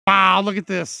wow, look at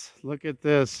this. Look at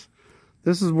this.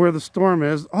 This is where the storm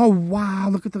is. Oh, wow,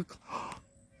 look at the...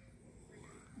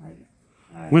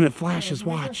 When it flashes,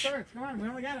 watch. Come on, we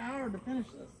only got an hour to finish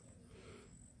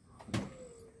this.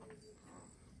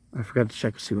 I forgot to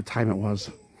check to see what time it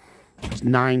was. It's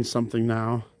 9 something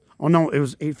now. Oh no, it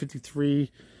was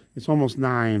 8:53. It's almost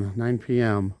 9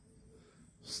 p.m.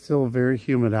 Still very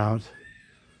humid out.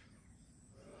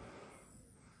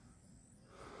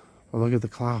 But look at the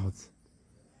clouds.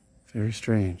 Very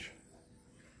strange.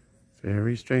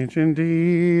 Very strange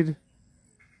indeed.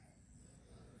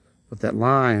 But that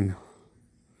line.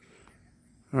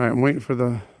 All right, I'm waiting for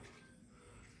the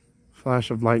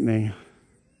flash of lightning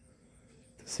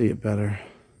to see it better.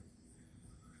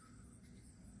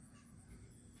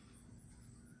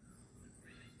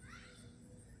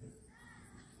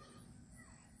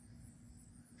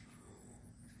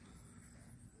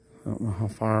 I don't know how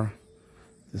far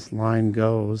this line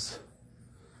goes.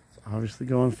 It's obviously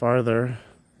going farther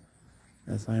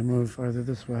as I move farther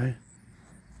this way.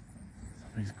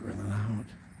 Somebody's grilling out.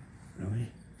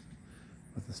 Really?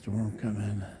 With the storm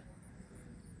coming.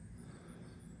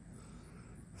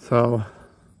 So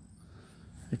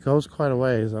it goes quite a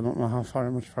ways. I don't know how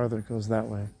much farther it goes that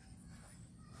way.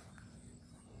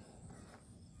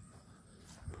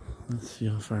 Let's see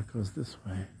how far it goes this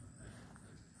way.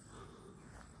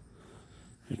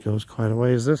 It goes quite a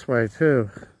ways this way too.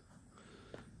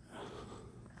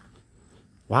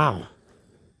 Wow.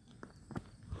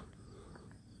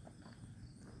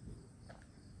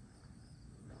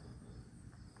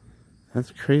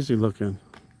 That's crazy looking.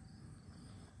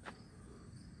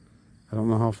 I don't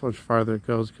know how much farther it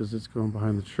goes because it's going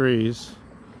behind the trees.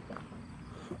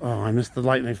 Oh, I missed the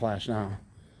lightning flash now.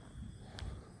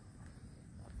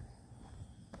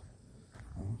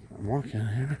 I'm walking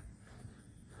here.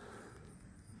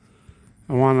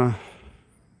 I want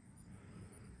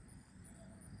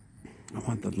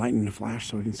the lightning to flash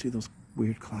so we can see those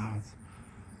weird clouds.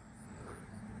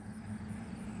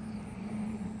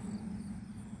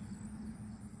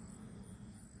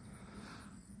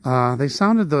 They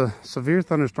sounded the severe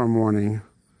thunderstorm warning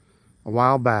a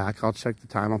while back. I'll check the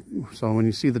time. So when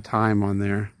you see the time on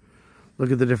there,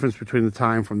 look at the difference between the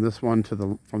time from this one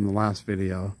to from the last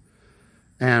video.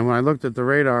 And when I looked at the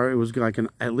radar, it was like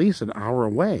at least an hour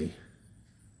away.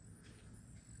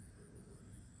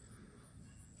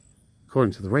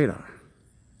 According to the radar.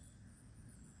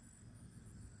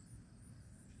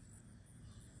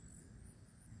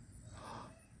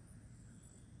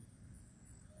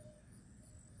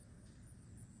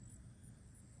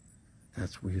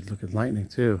 That's weird. Look at lightning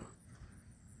too.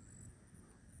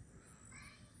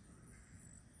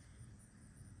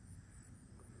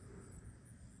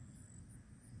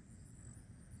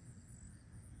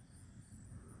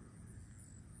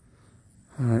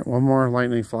 All right, one more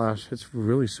lightning flash. It's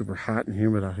really super hot and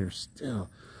humid out here still.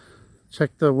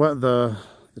 Check the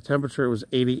temperature. It was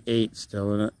 88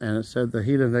 still, and it said the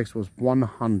heat index was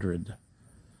 100.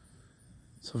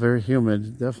 So very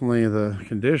humid. Definitely the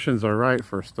conditions are right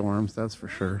for storms, that's for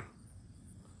sure.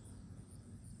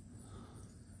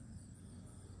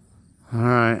 All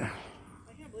right.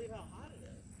 I can't believe how hot it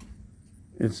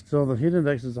is. It's still, the heat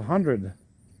index is 100.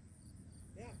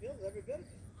 Yeah, it feels every bit of it.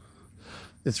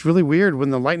 It's really weird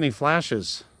when the lightning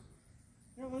flashes.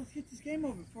 Yeah, well, let's get this game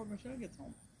over before Michelle gets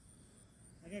home.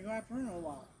 I gotta go after her in a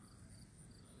while.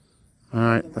 All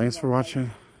right, thanks for watching.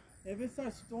 If it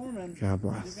starts storming, God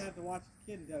bless. you're gonna have to watch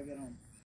the kid until I get home.